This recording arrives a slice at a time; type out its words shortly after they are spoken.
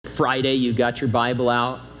Friday, you got your Bible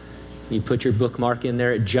out. You put your bookmark in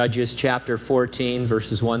there at Judges chapter 14,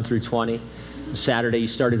 verses 1 through 20. Saturday, you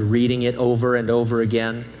started reading it over and over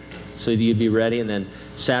again so that you'd be ready. And then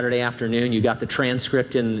Saturday afternoon, you got the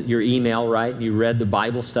transcript in your email, right? You read the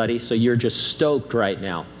Bible study, so you're just stoked right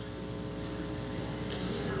now.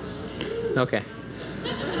 Okay.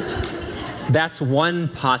 That's one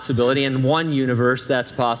possibility. In one universe,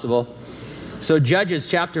 that's possible. So Judges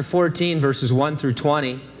chapter 14, verses 1 through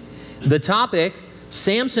 20. The topic,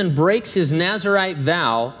 Samson breaks his Nazirite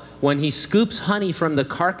vow when he scoops honey from the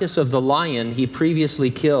carcass of the lion he previously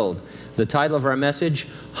killed. The title of our message,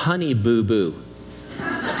 Honey Boo Boo.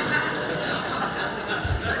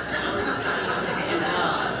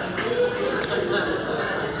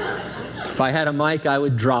 If I had a mic, I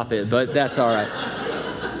would drop it, but that's all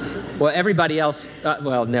right. Well, everybody else,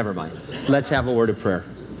 well, never mind. Let's have a word of prayer.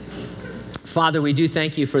 Father, we do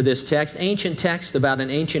thank you for this text, ancient text about an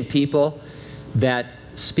ancient people that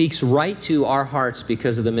speaks right to our hearts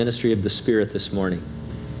because of the ministry of the Spirit this morning.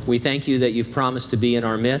 We thank you that you've promised to be in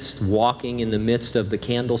our midst, walking in the midst of the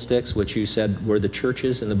candlesticks, which you said were the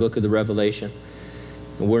churches in the book of the Revelation.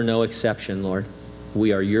 And we're no exception, Lord.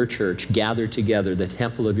 We are your church, gathered together, the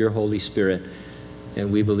temple of your Holy Spirit,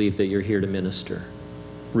 and we believe that you're here to minister.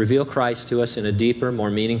 Reveal Christ to us in a deeper, more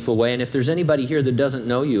meaningful way. And if there's anybody here that doesn't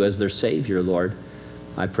know you as their Savior, Lord,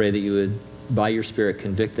 I pray that you would, by your Spirit,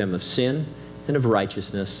 convict them of sin and of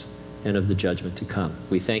righteousness and of the judgment to come.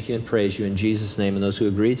 We thank you and praise you in Jesus' name. And those who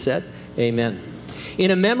agreed said, amen.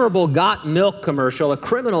 In a memorable Got Milk commercial, a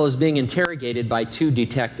criminal is being interrogated by two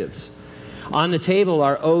detectives. On the table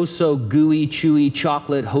are oh-so-gooey, chewy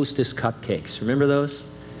chocolate Hostess cupcakes. Remember those?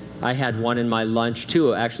 I had one in my lunch,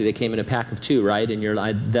 too. Actually, they came in a pack of two, right?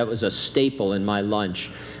 And that was a staple in my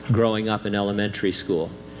lunch growing up in elementary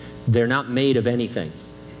school. They're not made of anything.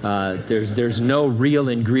 There's no real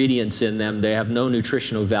ingredients in them. They have no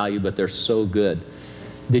nutritional value, but they're so good.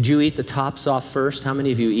 Did you eat the tops off first? How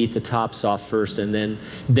many of you eat the tops off first, and then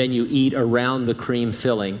you eat around the cream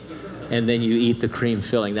filling, and then you eat the cream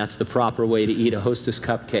filling? That's the proper way to eat a Hostess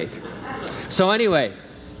cupcake. So anyway,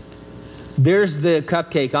 there's the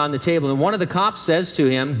cupcake on the table, and one of the cops says to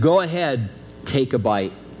him, go ahead, take a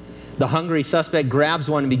bite. The hungry suspect grabs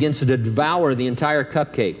one and begins to devour the entire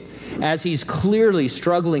cupcake. As he's clearly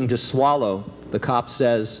struggling to swallow, the cop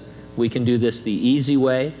says, we can do this the easy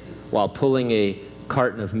way while pulling a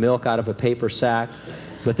carton of milk out of a paper sack.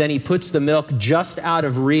 But then he puts the milk just out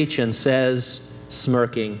of reach and says,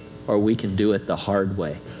 smirking, or we can do it the hard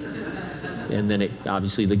way. And then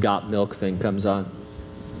obviously the got milk thing comes on.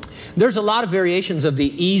 There's a lot of variations of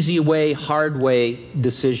the easy way, hard way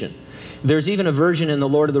decision. There's even a version in The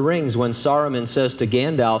Lord of the Rings when Saruman says to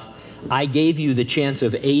Gandalf, I gave you the chance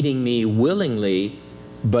of aiding me willingly,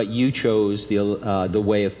 but you chose the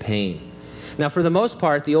way of pain. Now, for the most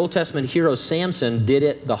part, the Old Testament hero Samson did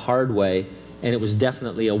it the hard way, and it was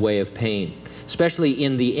definitely a way of pain, especially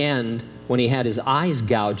in the end when he had his eyes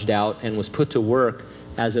gouged out and was put to work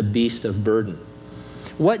as a beast of burden.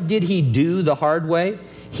 What did he do the hard way?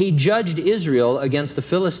 He judged Israel against the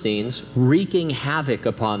Philistines, wreaking havoc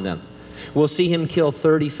upon them. We'll see him kill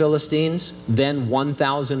 30 Philistines, then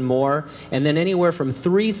 1,000 more, and then anywhere from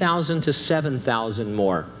 3,000 to 7,000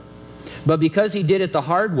 more. But because he did it the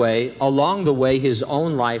hard way, along the way his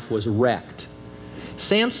own life was wrecked.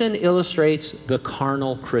 Samson illustrates the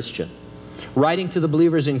carnal Christian. Writing to the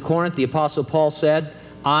believers in Corinth, the Apostle Paul said,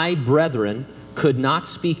 I, brethren, could not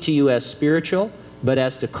speak to you as spiritual, but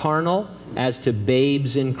as to carnal, as to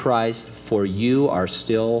babes in Christ, for you are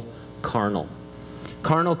still carnal.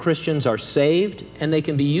 Carnal Christians are saved, and they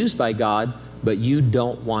can be used by God, but you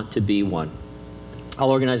don't want to be one. I'll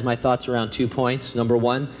organize my thoughts around 2 points. Number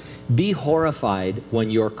one, be horrified when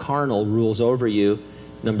your carnal rules over you.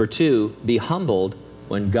 Number two, be humbled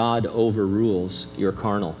when God overrules your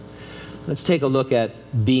carnal. Let's take a look at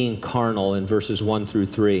being carnal in verses 1 through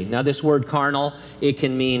 3. Now, this word carnal, it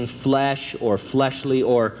can mean flesh or fleshly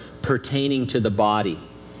or pertaining to the body.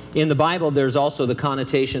 In the Bible, there's also the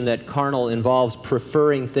connotation that carnal involves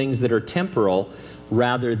preferring things that are temporal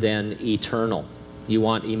rather than eternal. You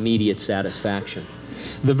want immediate satisfaction.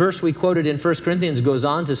 The verse we quoted in 1 Corinthians goes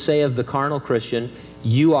on to say of the carnal Christian,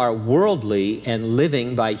 you are worldly and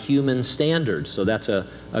living by human standards. So that's a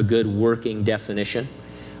good working definition.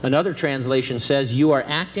 Another translation says, you are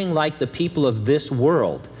acting like the people of this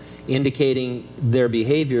world, indicating their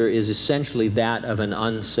behavior is essentially that of an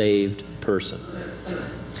unsaved person.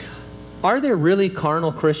 Are there really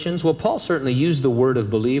carnal Christians? Well, Paul certainly used the word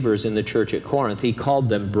of believers in the church at Corinth. He called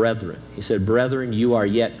them brethren. He said, brethren, you are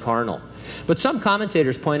yet carnal. But some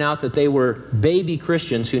commentators point out that they were baby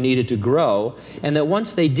Christians who needed to grow, and that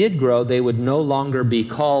once they did grow, they would no longer be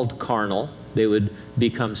called carnal. They would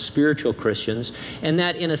become spiritual Christians, and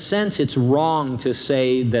that in a sense it's wrong to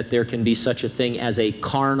say that there can be such a thing as a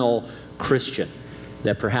carnal Christian,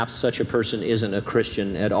 that perhaps such a person isn't a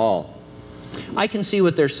Christian at all. I can see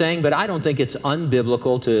what they're saying, but I don't think it's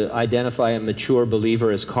unbiblical to identify a mature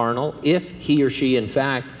believer as carnal if he or she, in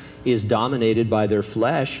fact, is dominated by their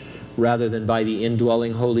flesh rather than by the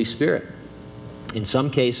indwelling Holy Spirit. In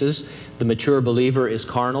some cases, the mature believer is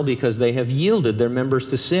carnal because they have yielded their members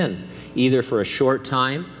to sin, either for a short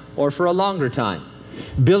time or for a longer time.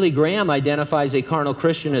 Billy Graham identifies a carnal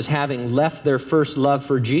Christian as having left their first love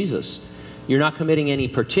for Jesus. You're not committing any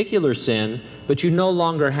particular sin, but you no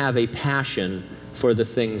longer have a passion for the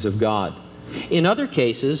things of God. In other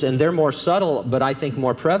cases, and they're more subtle, but I think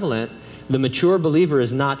more prevalent, the mature believer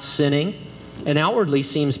is not sinning and outwardly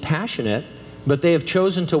seems passionate, but they have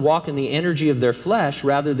chosen to walk in the energy of their flesh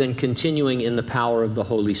rather than continuing in the power of the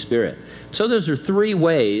Holy Spirit. So those are three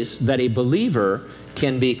ways that a believer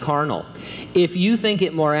can be carnal. If you think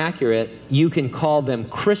it more accurate, you can call them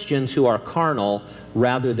Christians who are carnal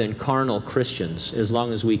rather than carnal Christians, as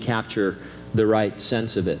long as we capture the right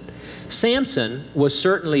sense of it. Samson was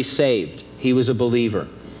certainly saved. He was a believer.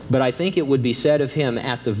 But I think it would be said of him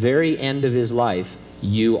at the very end of his life,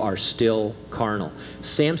 you are still carnal.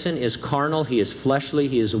 Samson is carnal, he is fleshly,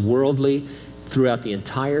 he is worldly throughout the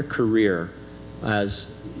entire career as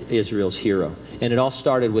Israel's hero. And it all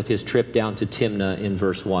started with his trip down to Timnah in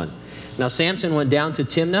verse 1. Now Samson went down to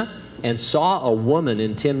Timnah and saw a woman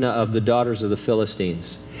in Timnah of the daughters of the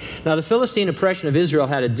Philistines. Now the Philistine oppression of Israel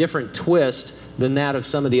had a different twist than that of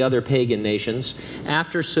some of the other pagan nations.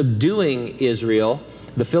 After subduing Israel,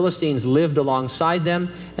 the Philistines lived alongside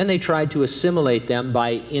them, and they tried to assimilate them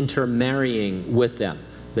by intermarrying with them.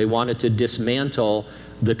 They wanted to dismantle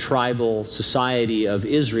the tribal society of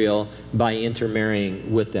Israel by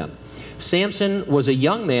intermarrying with them. Samson was a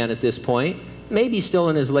young man at this point, maybe still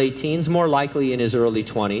in his late teens, more likely in his early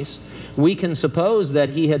 20s. We can suppose that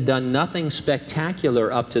he had done nothing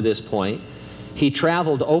spectacular up to this point. He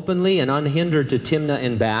traveled openly and unhindered to Timnah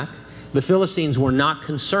and back. The Philistines were not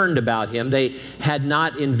concerned about him. They had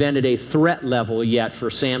not invented a threat level yet for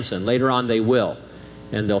Samson. Later on they will,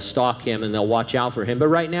 and they'll stalk him and they'll watch out for him. But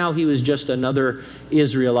right now he was just another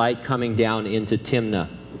Israelite coming down into Timnah.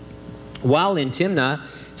 While in Timnah,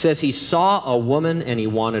 it says he saw a woman and he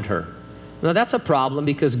wanted her. Now that's a problem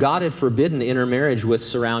because God had forbidden intermarriage with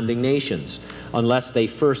surrounding nations unless they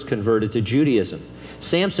first converted to Judaism.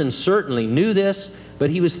 Samson certainly knew this, but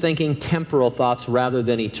he was thinking temporal thoughts rather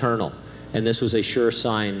than eternal. And this was a sure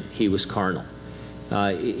sign he was carnal.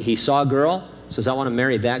 He saw a girl, says, I want to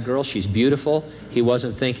marry that girl. She's beautiful. He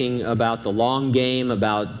wasn't thinking about the long game,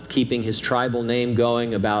 about keeping his tribal name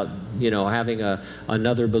going, about, having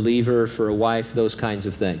another believer for a wife, those kinds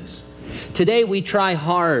of things. Today we try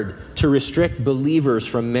hard to restrict believers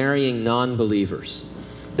from marrying non-believers.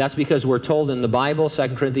 That's because we're told in the Bible,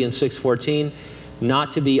 2 Corinthians 6:14,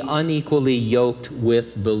 not to be unequally yoked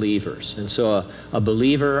with believers. And so a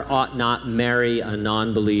believer ought not marry a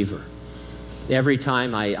non-believer. Every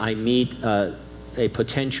time I meet a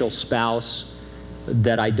potential spouse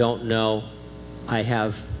that I don't know, I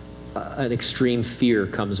have an extreme fear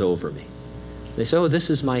comes over me. They say, oh, this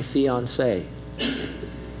is my fiancé.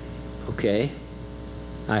 Okay,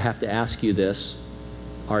 I have to ask you this.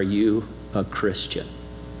 Are you a Christian?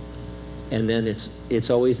 And then it's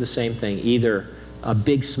always the same thing. Either a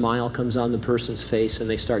big smile comes on the person's face and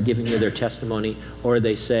they start giving you their testimony, or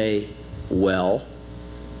they say, well,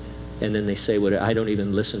 and then they say what I don't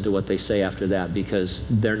even listen to what they say after that because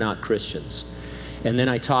they're not Christians. And then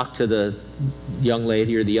I talk to the young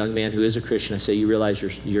lady or the young man who is a Christian. I say, you realize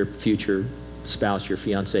your future spouse, your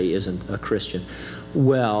fiancé isn't a Christian.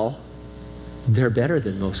 Well, they're better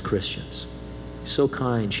than most Christians. So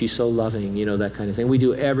kind, she's so loving, that kind of thing. We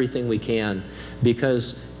do everything we can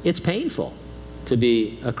because it's painful to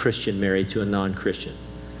be a Christian married to a non-Christian.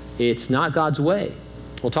 It's not God's way.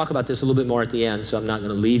 We'll talk about this a little bit more at the end, so I'm not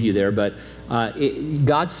going to leave you there, but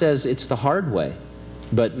God says it's the hard way.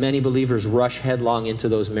 But many believers rush headlong into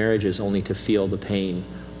those marriages only to feel the pain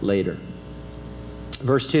later.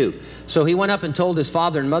 Verse 2, so he went up and told his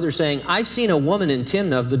father and mother, saying, I've seen a woman in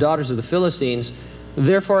Timnah of the daughters of the Philistines,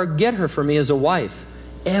 therefore get her for me as a wife.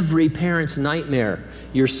 Every parent's nightmare.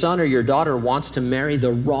 Your son or your daughter wants to marry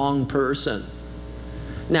the wrong person.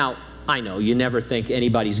 Now, I know you never think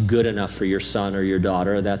anybody's good enough for your son or your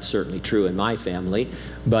daughter. That's certainly true in my family.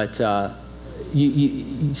 But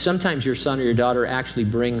sometimes your son or your daughter actually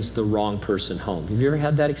brings the wrong person home. Have you ever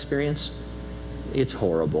had that experience? It's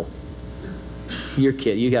horrible. Your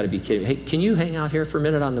kid, you got to be kidding. Hey, can you hang out here for a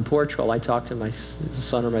minute on the porch while I talk to my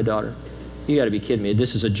son or my daughter? You got to be kidding me.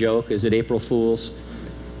 This is a joke. Is it April Fool's?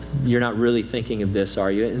 You're not really thinking of this,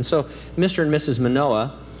 are you? And so Mr. and Mrs.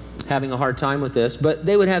 Manoah, having a hard time with this, but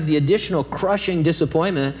they would have the additional crushing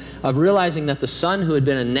disappointment of realizing that the son who had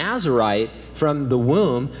been a Nazarite from the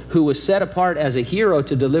womb, who was set apart as a hero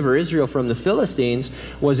to deliver Israel from the Philistines,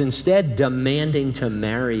 was instead demanding to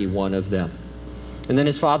marry one of them. And then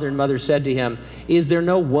his father and mother said to him, "Is there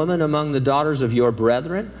no woman among the daughters of your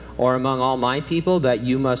brethren or among all my people that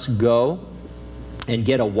you must go and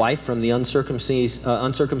get a wife from the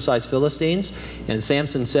uncircumcised Philistines?" And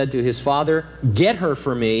Samson said to his father, "Get her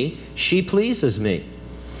for me, she pleases me."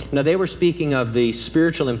 Now they were speaking of the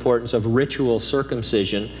spiritual importance of ritual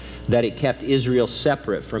circumcision, that it kept Israel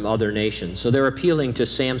separate from other nations. So they're appealing to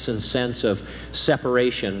Samson's sense of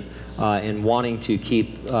separation and wanting to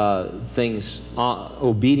keep things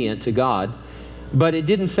obedient to God. But it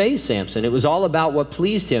didn't faze Samson. It was all about what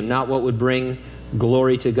pleased him, not what would bring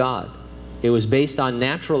glory to God. It was based on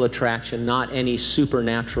natural attraction, not any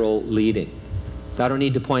supernatural leading. I don't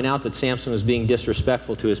need to point out that Samson was being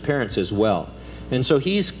disrespectful to his parents as well. And so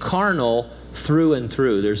he's carnal through and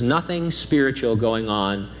through. There's nothing spiritual going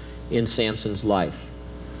on in Samson's life.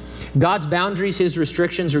 God's boundaries, his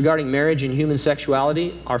restrictions regarding marriage and human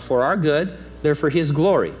sexuality are for our good. They're for his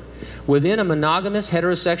glory. Within a monogamous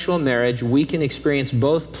heterosexual marriage, we can experience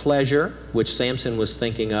both pleasure, which Samson was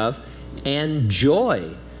thinking of, and joy,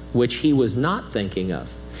 which he was not thinking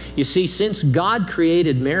of. You see, since God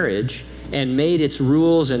created marriage and made its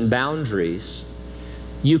rules and boundaries,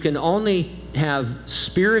 you can only have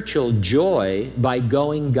spiritual joy by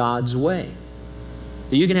going God's way.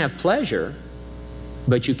 You can have pleasure,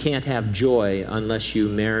 but you can't have joy unless you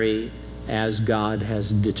marry as God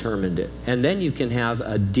has determined it. And then you can have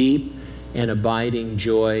a deep and abiding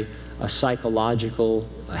joy, a psychological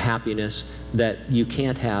happiness that you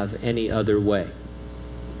can't have any other way.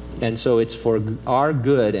 And so it's for our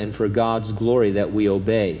good and for God's glory that we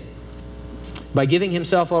obey. By giving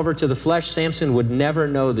himself over to the flesh, Samson would never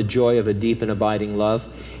know the joy of a deep and abiding love.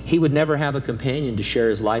 He would never have a companion to share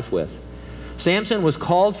his life with. Samson was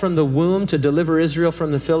called from the womb to deliver Israel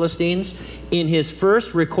from the Philistines. In his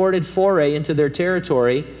first recorded foray into their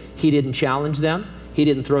territory, he didn't challenge them. He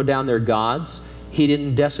didn't throw down their gods. He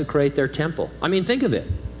didn't desecrate their temple. I mean, think of it.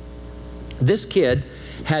 This kid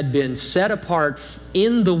had been set apart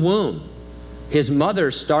in the womb. His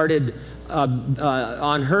mother started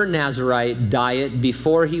on her Nazarite diet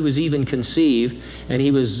before he was even conceived, and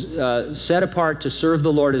he was set apart to serve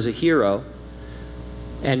the Lord as a hero.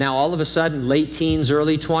 And now all of a sudden, late teens,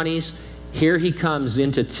 early 20s, here he comes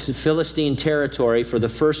into Philistine territory for the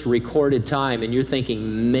first recorded time, and you're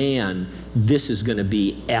thinking, man, this is going to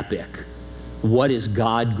be epic. What is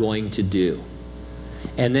God going to do?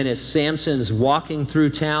 And then as Samson's walking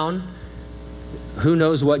through town, who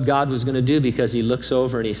knows what God was going to do, because he looks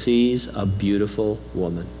over and he sees a beautiful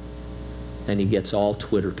woman. And he gets all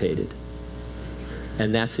Twitter-pated.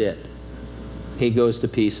 And that's it. He goes to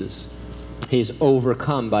pieces. He's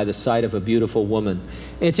overcome by the sight of a beautiful woman.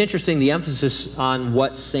 It's interesting, the emphasis on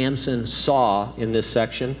what Samson saw in this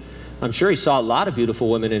section. I'm sure he saw a lot of beautiful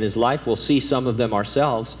women in his life. We'll see some of them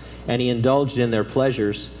ourselves. And he indulged in their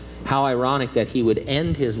pleasures. How ironic that he would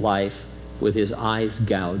end his life with his eyes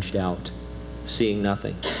gouged out, seeing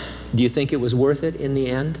nothing. Do you think it was worth it in the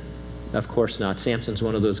end? Of course not. Samson's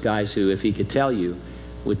one of those guys who, if he could tell you,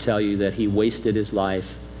 would tell you that he wasted his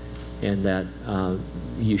life and that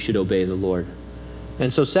you should obey the Lord.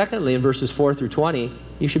 And so secondly, in verses 4 through 20,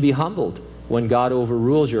 you should be humbled when God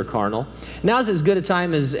overrules your carnal. Now's as good a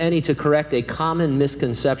time as any to correct a common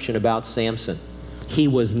misconception about Samson. He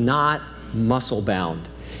was not muscle-bound.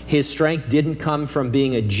 His strength didn't come from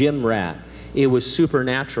being a gym rat. It was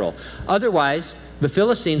supernatural. Otherwise, the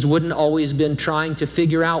Philistines wouldn't always been trying to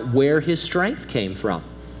figure out where his strength came from.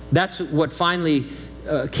 That's what finally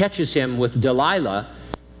catches him with Delilah.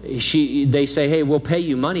 They say, hey, we'll pay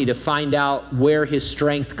you money to find out where his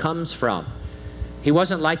strength comes from. He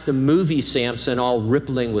wasn't like the movie Samson, all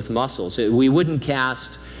rippling with muscles. We wouldn't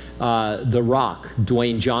cast The Rock,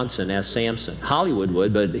 Dwayne Johnson, as Samson. Hollywood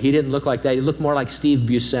would, but he didn't look like that. He looked more like Steve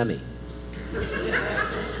Buscemi.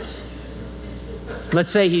 Let's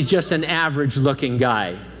say he's just an average-looking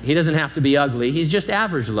guy. He doesn't have to be ugly. He's just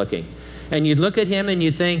average-looking. And you'd look at him and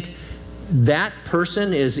you'd think, that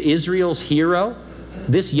person is Israel's hero?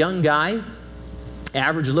 This young guy?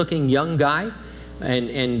 average-looking young guy?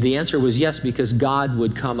 And the answer was yes, because God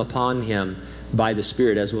would come upon him by the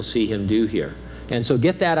Spirit, as we'll see him do here. And so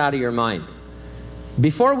get that out of your mind.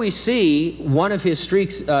 Before we see one of his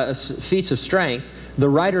feats of strength, the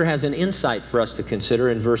writer has an insight for us to consider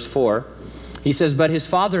in verse 4. He says, "But his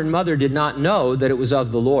father and mother did not know that it was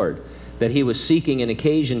of the Lord, that he was seeking an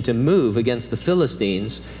occasion to move against the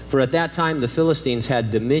Philistines, for at that time the Philistines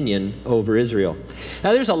had dominion over Israel."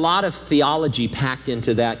 Now there's a lot of theology packed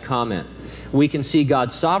into that comment. We can see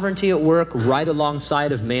God's sovereignty at work right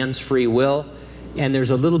alongside of man's free will, and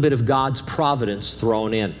there's a little bit of God's providence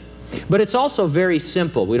thrown in. But it's also very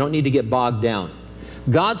simple. We don't need to get bogged down.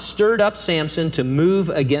 God stirred up Samson to move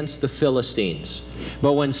against the Philistines.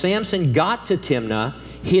 But when Samson got to Timnah,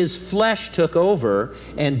 his flesh took over,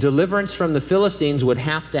 and deliverance from the Philistines would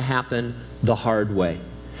have to happen the hard way.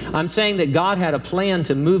 I'm saying that God had a plan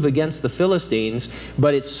to move against the Philistines,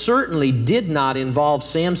 but it certainly did not involve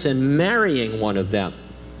Samson marrying one of them.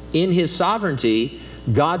 In his sovereignty,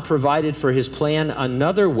 God provided for his plan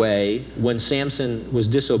another way when Samson was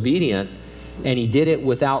disobedient, and he did it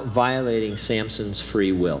without violating Samson's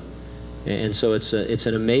free will. And so it's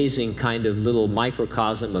an amazing kind of little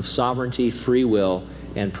microcosm of sovereignty, free will,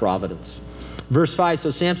 and providence. Verse 5, "So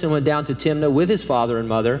Samson went down to Timnah with his father and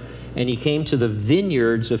mother, and he came to the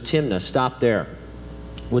vineyards of Timnah." Stop there.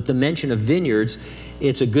 With the mention of vineyards,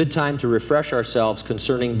 it's a good time to refresh ourselves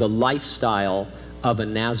concerning the lifestyle of a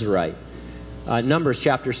Nazirite. Numbers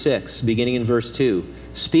chapter 6, beginning in verse 2.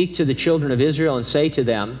 "Speak to the children of Israel and say to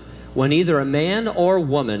them, when either a man or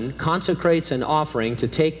woman consecrates an offering to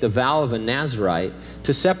take the vow of a Nazirite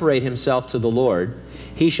to separate himself to the Lord,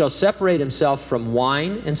 he shall separate himself from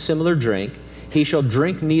wine and similar drink. He shall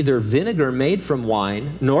drink neither vinegar made from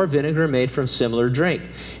wine, nor vinegar made from similar drink.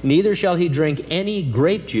 Neither shall he drink any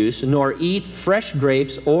grape juice, nor eat fresh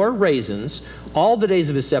grapes or raisins. All the days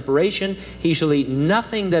of his separation he shall eat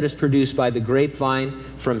nothing that is produced by the grapevine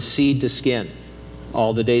from seed to skin.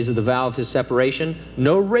 All the days of the vow of his separation,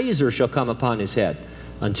 no razor shall come upon his head.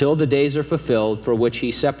 Until the days are fulfilled for which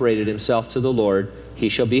he separated himself to the Lord, he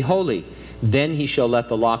shall be holy. Then he shall let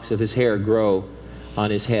the locks of his hair grow on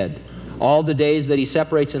his head. All the days that he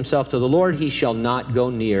separates himself to the Lord, he shall not go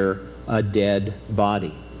near a dead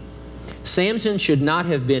body." Samson should not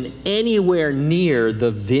have been anywhere near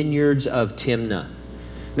the vineyards of Timnah.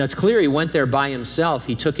 Now it's clear he went there by himself.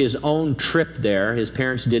 He took his own trip there. His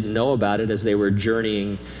parents didn't know about it as they were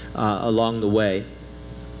journeying along the way.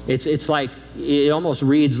 It's like, it almost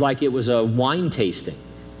reads like it was a wine tasting.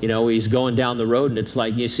 You know, he's going down the road and it's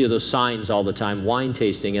like, you see those signs all the time, wine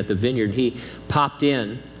tasting at the vineyard. He popped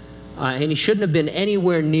in and he shouldn't have been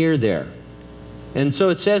anywhere near there. And so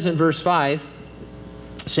it says in verse 5,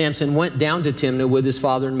 Samson went down to Timnah with his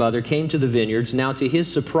father and mother, came to the vineyards. Now to his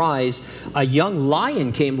surprise, a young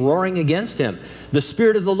lion came roaring against him. The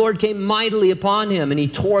Spirit of the Lord came mightily upon him, and he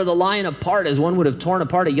tore the lion apart as one would have torn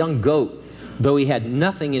apart a young goat, though he had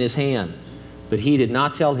nothing in his hand. But he did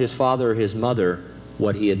not tell his father or his mother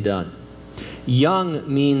what he had done. Young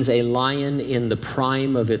means a lion in the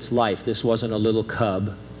prime of its life. This wasn't a little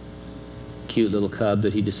cub, cute little cub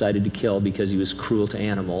that he decided to kill because he was cruel to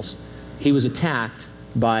animals. He was attacked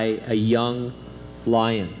by a young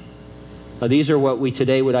lion. Now, these are what we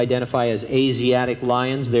today would identify as Asiatic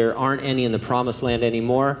lions. There aren't any in the Promised Land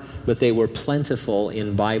anymore, but they were plentiful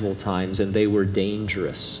in Bible times, and they were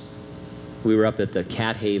dangerous. We were up at the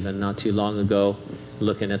Cat Haven not too long ago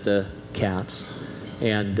looking at the cats,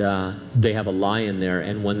 and they have a lion there,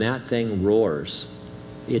 and when that thing roars,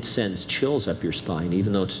 it sends chills up your spine,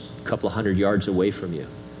 even though it's a couple of 100 yards away from you.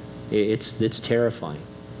 It's terrifying.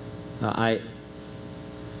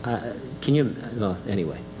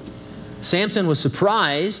 Anyway. Samson was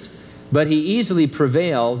surprised, but he easily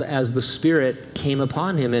prevailed as the Spirit came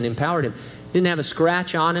upon him and empowered him. Didn't have a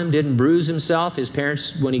scratch on him, didn't bruise himself. His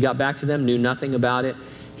parents, when he got back to them, knew nothing about it.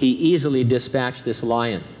 He easily dispatched this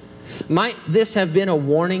lion. Might this have been a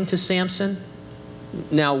warning to Samson?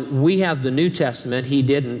 Now, we have the New Testament. He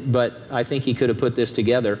didn't, but I think he could have put this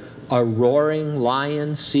together. A roaring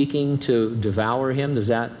lion seeking to devour him. Does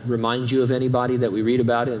that remind you of anybody that we read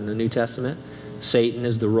about it in the New Testament? Satan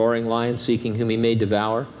is the roaring lion seeking whom he may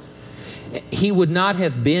devour. He would not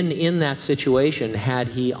have been in that situation had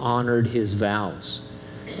he honored his vows.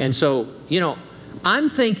 And so, you know, I'm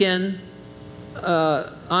thinking,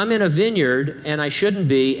 I'm in a vineyard and I shouldn't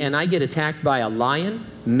be, and I get attacked by a lion.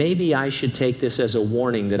 Maybe I should take this as a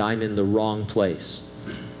warning that I'm in the wrong place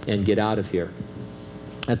and get out of here.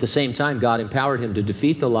 At the same time, God empowered him to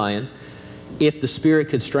defeat the lion. If the Spirit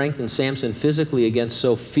could strengthen Samson physically against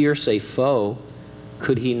so fierce a foe,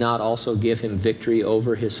 could he not also give him victory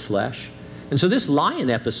over his flesh? And so this lion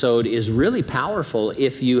episode is really powerful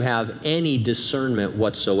if you have any discernment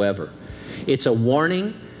whatsoever. It's a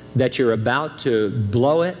warning that you're about to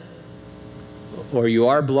blow it, or you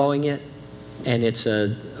are blowing it, and it's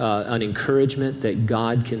an encouragement that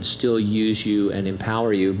God can still use you and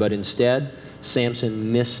empower you. But instead,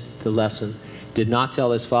 Samson missed the lesson, did not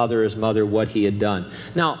tell his father or his mother what he had done.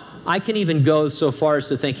 Now, I can even go so far as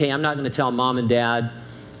to think, hey, I'm not going to tell mom and dad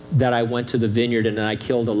that I went to the vineyard and I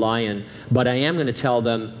killed a lion, but I am going to tell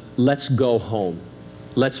them, let's go home.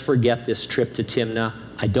 Let's forget this trip to Timnah.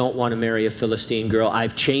 I don't want to marry a Philistine girl.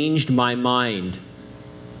 I've changed my mind.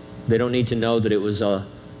 They don't need to know that it was a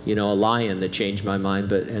lion that changed my mind,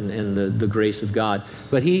 but and the grace of God.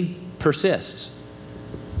 But he persists.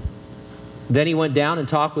 Then he went down and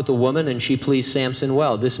talked with the woman, and she pleased Samson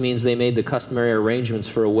well. This means they made the customary arrangements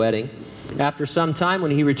for a wedding. After some time,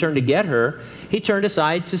 when he returned to get her, he turned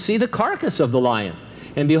aside to see the carcass of the lion.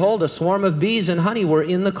 And behold, a swarm of bees and honey were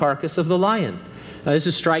in the carcass of the lion. Now, this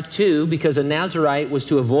is strike two, because a Nazirite was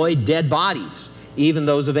to avoid dead bodies, even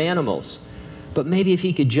those of animals. But maybe if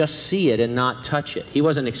he could just see it and not touch it. He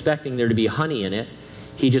wasn't expecting there to be honey in it.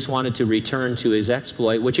 He just wanted to return to his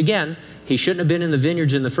exploit, which again, he shouldn't have been in the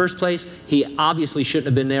vineyards in the first place. He obviously shouldn't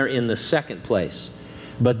have been there in the second place.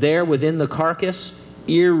 But there within the carcass,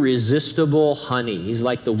 irresistible honey. He's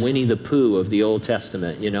like the Winnie the Pooh of the Old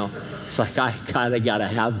Testament, you know. It's like, I gotta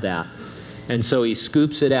have that. And so he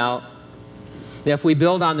scoops it out. Now, if we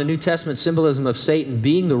build on the New Testament symbolism of Satan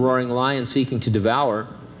being the roaring lion seeking to devour,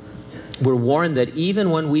 we're warned that even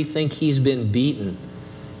when we think he's been beaten,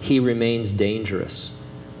 he remains dangerous.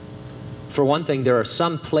 For one thing, there are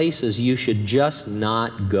some places you should just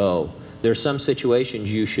not go. There are some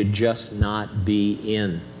situations you should just not be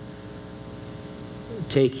in.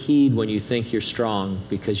 Take heed when you think you're strong,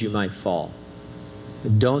 because you might fall.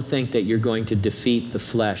 Don't think that you're going to defeat the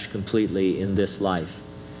flesh completely in this life.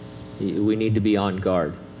 We need to be on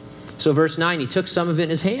guard. So verse 9, he took some of it in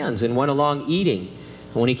his hands and went along eating.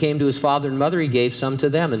 And when he came to his father and mother, he gave some to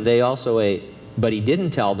them, and they also ate. But he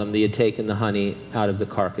didn't tell them that he had taken the honey out of the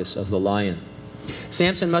carcass of the lion.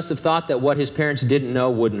 Samson must have thought that what his parents didn't know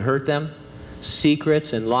wouldn't hurt them.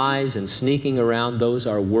 Secrets and lies and sneaking around, those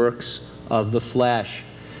are works of the flesh.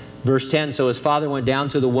 Verse 10, so his father went down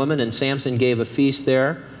to the woman, and Samson gave a feast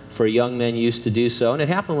there, for young men used to do so. And it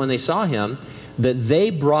happened when they saw him that they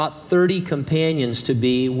brought 30 companions to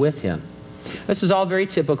be with him. This is all very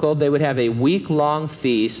typical. They would have a week-long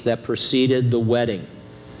feast that preceded the wedding.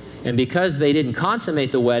 And because they didn't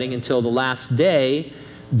consummate the wedding until the last day,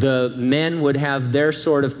 the men would have their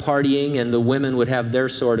sort of partying and the women would have their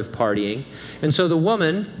sort of partying. And so the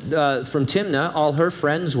woman from Timnah, all her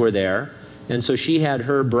friends were there. And so she had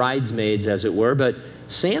her bridesmaids, as it were. But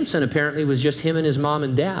Samson apparently was just him and his mom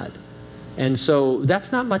and dad. And so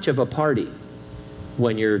that's not much of a party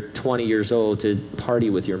when you're 20 years old to party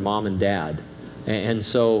with your mom and dad. And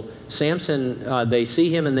so Samson, they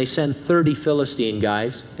see him and they send 30 Philistine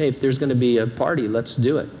guys. Hey, if there's going to be a party, let's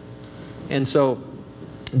do it. And so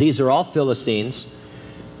these are all Philistines.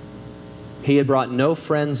 He had brought no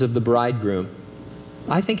friends of the bridegroom.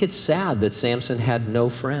 I think it's sad that Samson had no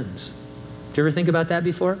friends. Did you ever think about that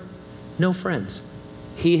before? No friends.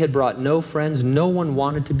 He had brought no friends. No one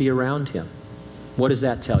wanted to be around him. What does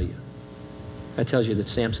that tell you? That tells you that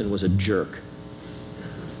Samson was a jerk.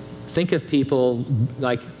 Think of people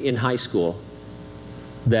like in high school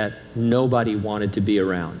that nobody wanted to be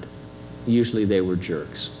around. Usually they were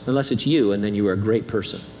jerks. Unless it's you, and then you were a great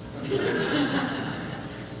person.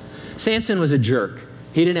 Samson was a jerk.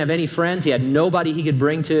 He didn't have any friends. He had nobody he could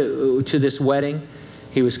bring to this wedding.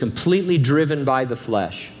 He was completely driven by the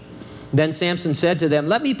flesh. Then Samson said to them,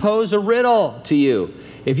 let me pose a riddle to you.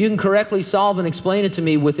 If you can correctly solve and explain it to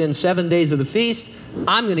me within 7 days of the feast,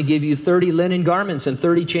 I'm going to give you 30 linen garments and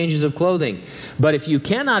 30 changes of clothing. But if you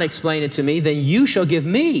cannot explain it to me, then you shall give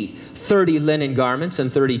me 30 linen garments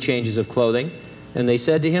and 30 changes of clothing. And they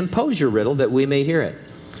said to him, pose your riddle that we may hear it.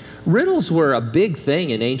 Riddles were a big thing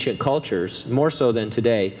in ancient cultures, more so than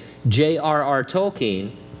today. J.R.R.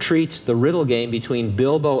 Tolkien treats the riddle game between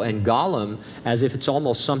Bilbo and Gollum as if it's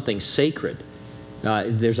almost something sacred.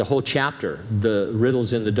 There's a whole chapter, the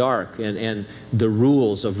riddles in the dark, and the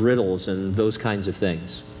rules of riddles and those kinds of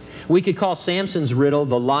things. We could call Samson's riddle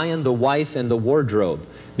the lion, the wife, and the wardrobe,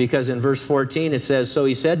 because in verse 14 it says, so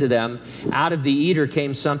he said to them, out of the eater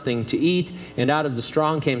came something to eat, and out of the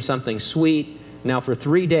strong came something sweet. Now for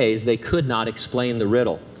 3 days they could not explain the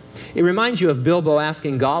riddle. It reminds you of Bilbo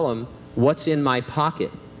asking Gollum, what's in my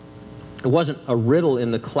pocket? It wasn't a riddle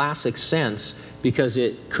in the classic sense because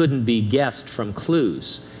it couldn't be guessed from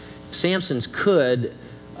clues. Samson's could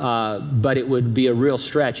but it would be a real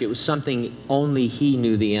stretch. It was something only he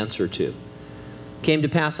knew the answer to. Came to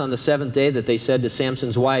pass on the 7th day that they said to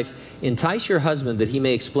Samson's wife, entice your husband that he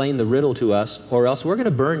may explain the riddle to us, or else we're going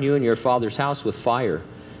to burn you and your father's house with fire.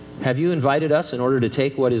 Have you invited us in order to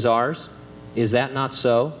take what is ours? Is that not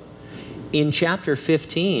so? In chapter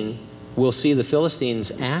 15, we'll see the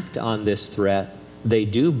Philistines act on this threat. They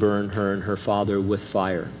do burn her and her father with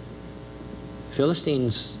fire.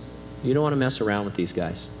 Philistines, you don't want to mess around with these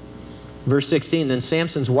guys. Verse 16, then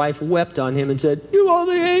Samson's wife wept on him and said, you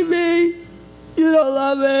only hate me. You don't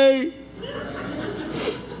love me.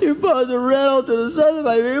 You put the riddle to the sons of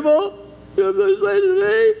my people. You have no place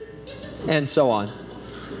to me. And so on.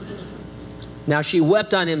 Now she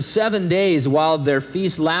wept on him 7 days while their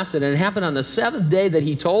feast lasted, and it happened on the 7th day that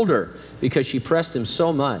he told her, because she pressed him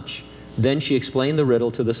so much. Then she explained the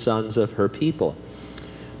riddle to the sons of her people.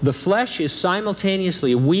 The flesh is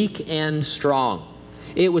simultaneously weak and strong.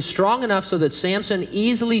 It was strong enough so that Samson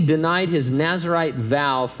easily denied his Nazirite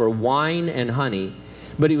vow for wine and honey,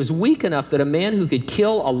 but he was weak enough that a man who could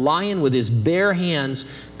kill a lion with his bare hands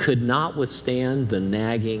could not withstand the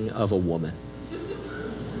nagging of a woman.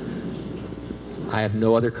 I have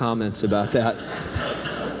no other comments about that.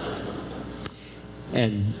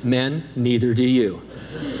 And men, neither do you.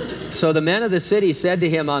 So the men of the city said to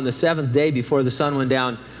him on the 7th day before the sun went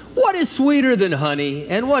down, what is sweeter than honey,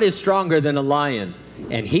 and what is stronger than a lion?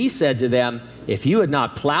 And he said to them, if you had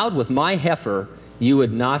not plowed with my heifer, you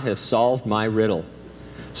would not have solved my riddle.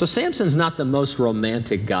 So Samson's not the most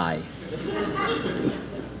romantic guy.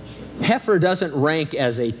 Heifer doesn't rank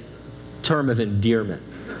as a term of endearment.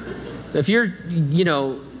 If you're,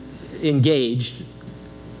 engaged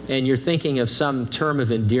and you're thinking of some term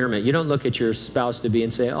of endearment, you don't look at your spouse to be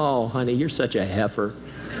and say, oh, honey, you're such a heifer.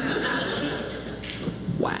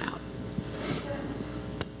 Wow.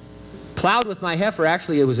 Plowed with my heifer,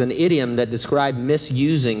 actually, it was an idiom that described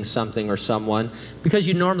misusing something or someone, because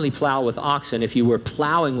you normally plow with oxen. If you were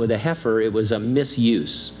plowing with a heifer, it was a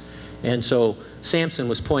misuse. And so Samson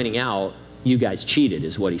was pointing out, you guys cheated,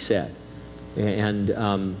 is what he said.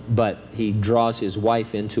 But he draws his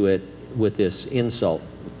wife into it with this insult.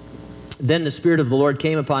 Then the Spirit of the Lord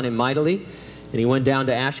came upon him mightily, and he went down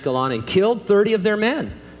to Ashkelon and killed 30 of their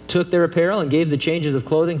men, took their apparel, and gave the changes of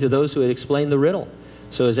clothing to those who had explained the riddle.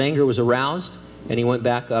 So his anger was aroused, and he went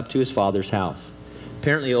back up to his father's house.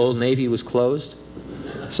 Apparently Old Navy was closed.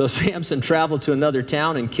 So Samson traveled to another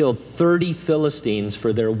town and killed 30 Philistines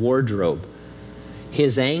for their wardrobe.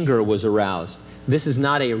 His anger was aroused. This is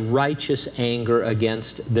not a righteous anger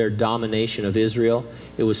against their domination of Israel.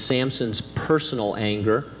 It was Samson's personal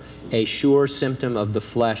anger, a sure symptom of the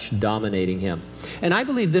flesh dominating him. And I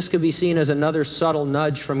believe this could be seen as another subtle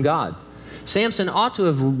nudge from God. Samson ought to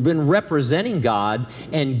have been representing God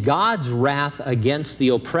and God's wrath against the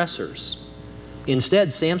oppressors.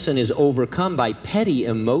 Instead, Samson is overcome by petty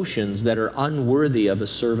emotions that are unworthy of a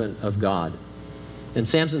servant of God. And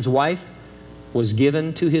Samson's wife was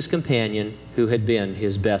given to his companion who had been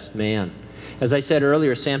his best man. As I said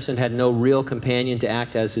earlier, Samson had no real companion to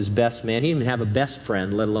act as his best man. He didn't even have a best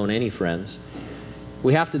friend, let alone any friends.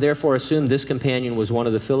 We have to therefore assume this companion was one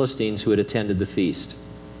of the Philistines who had attended the feast.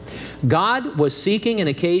 God was seeking an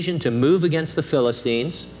occasion to move against the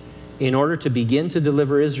Philistines in order to begin to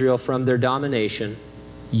deliver Israel from their domination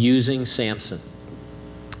using Samson.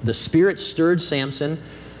 The Spirit stirred Samson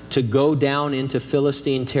to go down into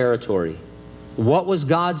Philistine territory. What was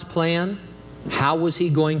God's plan? How was he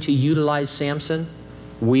going to utilize Samson?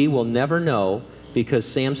 We will never know, because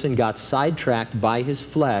Samson got sidetracked by his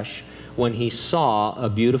flesh when he saw a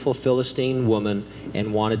beautiful Philistine woman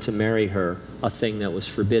and wanted to marry her, a thing that was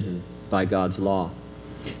forbidden by God's law.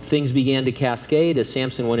 Things began to cascade as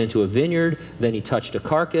Samson went into a vineyard. Then he touched a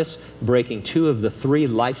carcass, breaking 2 of the 3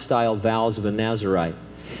 lifestyle vows of a Nazirite.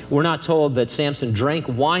 We're not told that Samson drank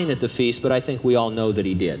wine at the feast, but I think we all know that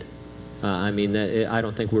he did. I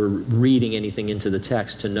don't think we're reading anything into the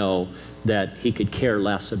text to know that he could care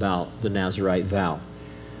less about the Nazirite vow.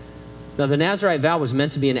 Now, the Nazirite vow was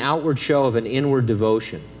meant to be an outward show of an inward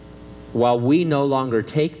devotion. While we no longer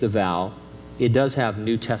take the vow, it does have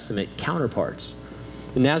New Testament counterparts.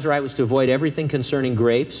 The Nazirite was to avoid everything concerning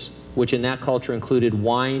grapes, which in that culture included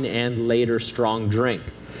wine and later strong drink.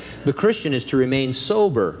 The Christian is to remain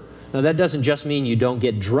sober. Now, that doesn't just mean you don't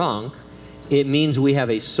get drunk. It means we have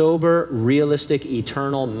a sober, realistic,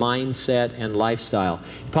 eternal mindset and lifestyle.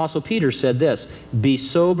 Apostle Peter said this, "Be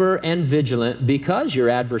sober and vigilant, because your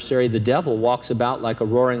adversary, the devil, walks about like a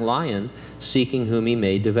roaring lion, seeking whom he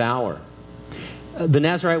may devour." The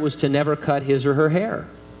Nazirite was to never cut his or her hair.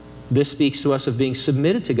 This speaks to us of being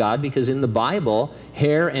submitted to God, because in the Bible,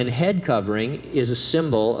 hair and head covering is a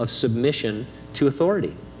symbol of submission to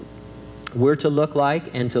authority. We're to look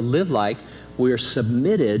like and to live like we are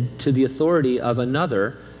submitted to the authority of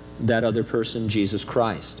another, that other person, Jesus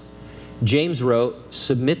Christ. James wrote,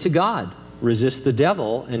 submit to God, resist the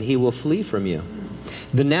devil, and he will flee from you.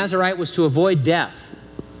 The Nazirite was to avoid death.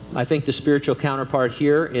 I think the spiritual counterpart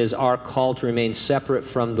here is our call to remain separate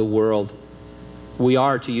from the world. We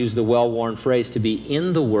are, to use the well-worn phrase, to be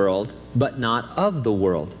in the world, but not of the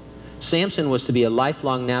world. Samson was to be a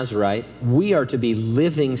lifelong Nazirite. We are to be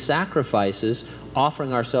living sacrifices,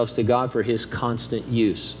 offering ourselves to God for his constant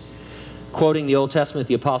use. Quoting the Old Testament,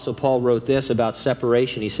 the Apostle Paul wrote this about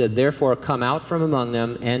separation. He said, therefore come out from among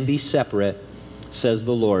them and be separate, says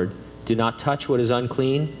the Lord. Do not touch what is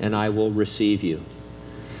unclean, and I will receive you.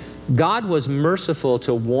 God was merciful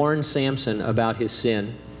to warn Samson about his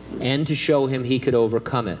sin and to show him he could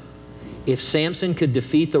overcome it. If Samson could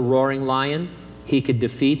defeat the roaring lion, he could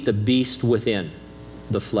defeat the beast within,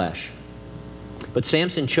 the flesh. But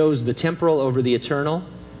Samson chose the temporal over the eternal.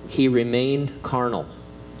 He remained carnal.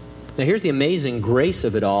 Now here's the amazing grace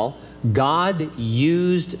of it all. God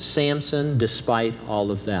used Samson despite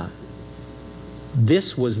all of that.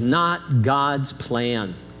 This was not God's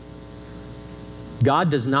plan. God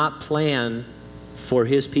does not plan for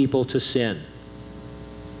his people to sin.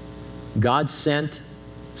 God sent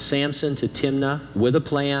Samson to Timnah with a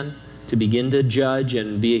plan to begin to judge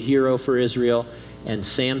and be a hero for Israel, and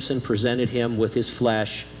Samson presented him with his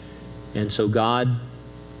flesh. And so God,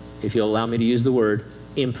 if you'll allow me to use the word,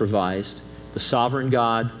 improvised. The sovereign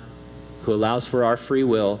God, who allows for our free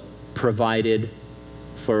will, provided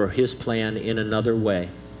for his plan in another way.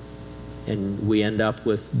 And we end up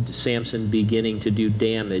with Samson beginning to do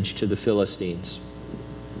damage to the Philistines.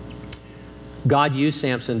 God used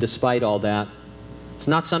Samson despite all that. It's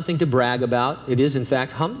not something to brag about. It is, in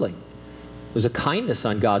fact, humbling. It was a kindness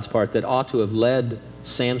on God's part that ought to have led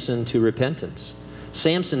Samson to repentance.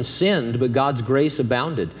 Samson sinned, but God's grace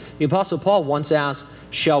abounded. The Apostle Paul once asked,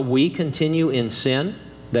 shall we continue in sin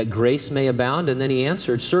that grace may abound? And then he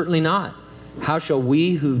answered, certainly not. How shall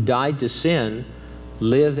we who died to sin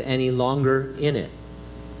live any longer in it?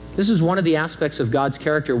 This is one of the aspects of God's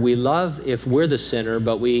character we love if we're the sinner,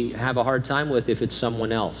 but we have a hard time with if it's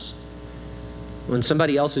someone else. When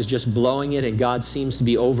somebody else is just blowing it and God seems to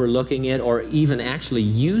be overlooking it or even actually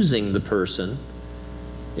using the person,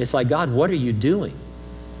 it's like, God, what are you doing?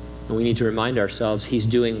 And we need to remind ourselves he's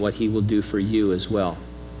doing what he will do for you as well.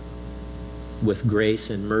 With grace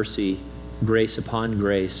and mercy, grace upon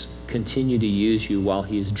grace, continue to use you while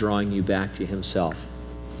he's drawing you back to himself.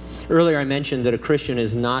 Earlier I mentioned that a Christian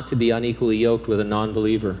is not to be unequally yoked with a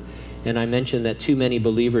non-believer. And I mentioned that too many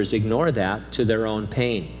believers ignore that to their own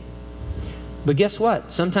pain. But guess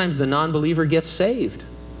what? Sometimes the non-believer gets saved.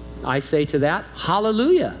 I say to that,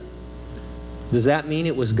 hallelujah. Does that mean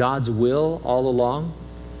it was God's will all along?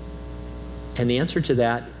 And the answer to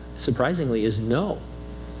that, surprisingly, is no.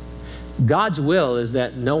 God's will is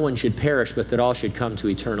that no one should perish, but that all should come to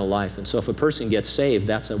eternal life. And so if a person gets saved,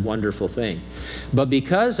 that's a wonderful thing. But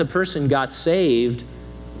because a person got saved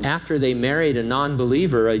after they married a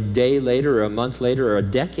non-believer a day later, or a month later, or a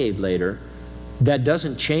decade later, that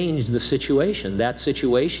doesn't change the situation. That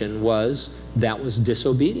situation was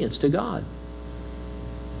disobedience to God.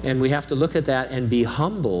 And we have to look at that and be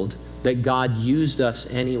humbled that God used us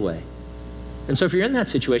anyway. And so if you're in that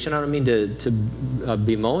situation, I don't mean to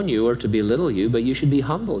bemoan you or to belittle you, but you should be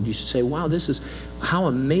humbled. You should say, wow, this is how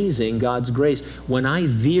amazing God's grace. When I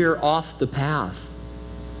veer off the path,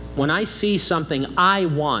 when I see something I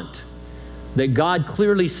want that God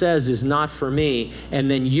clearly says is not for me,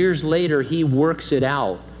 and then years later he works it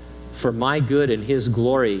out for my good and his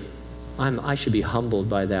glory, I should be humbled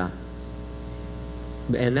by that.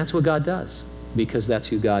 And that's what God does, because that's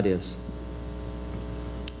who God is.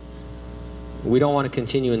 We don't want to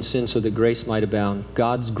continue in sin so that grace might abound.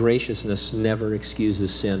 God's graciousness never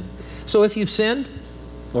excuses sin. So if you've sinned,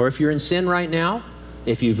 or if you're in sin right now,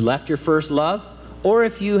 if you've left your first love, or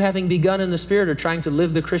if you, having begun in the Spirit, are trying to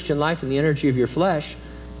live the Christian life in the energy of your flesh,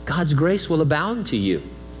 God's grace will abound to you.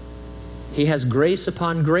 He has grace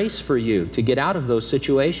upon grace for you to get out of those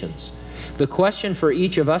situations. The question for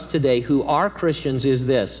each of us today who are Christians is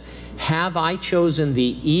this: have I chosen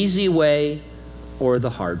the easy way or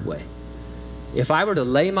the hard way? If I were to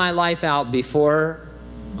lay my life out before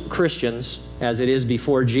Christians, as it is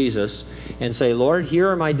before Jesus, and say, Lord, here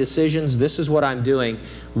are my decisions, this is what I'm doing,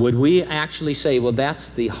 would we actually say, well, that's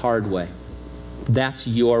the hard way, that's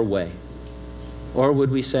your way? Or would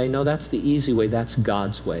we say, no, that's the easy way, that's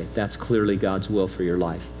God's way, that's clearly God's will for your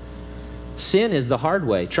life? Sin is the hard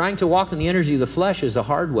way. Trying to walk in the energy of the flesh is the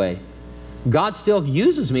hard way. God still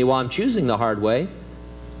uses me while I'm choosing the hard way,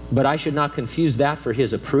 but I should not confuse that for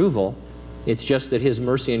His approval. It's just that His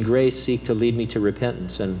mercy and grace seek to lead me to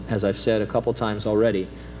repentance. And as I've said a couple times already,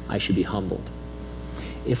 I should be humbled.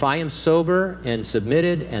 If I am sober and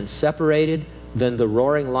submitted and separated, then the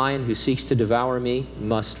roaring lion who seeks to devour me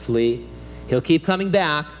must flee. He'll keep coming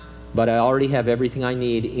back, but I already have everything I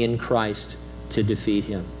need in Christ to defeat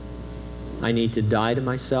him. I need to die to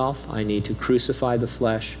myself. I need to crucify the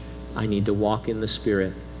flesh. I need to walk in the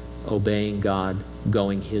Spirit, obeying God,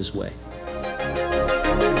 going His way.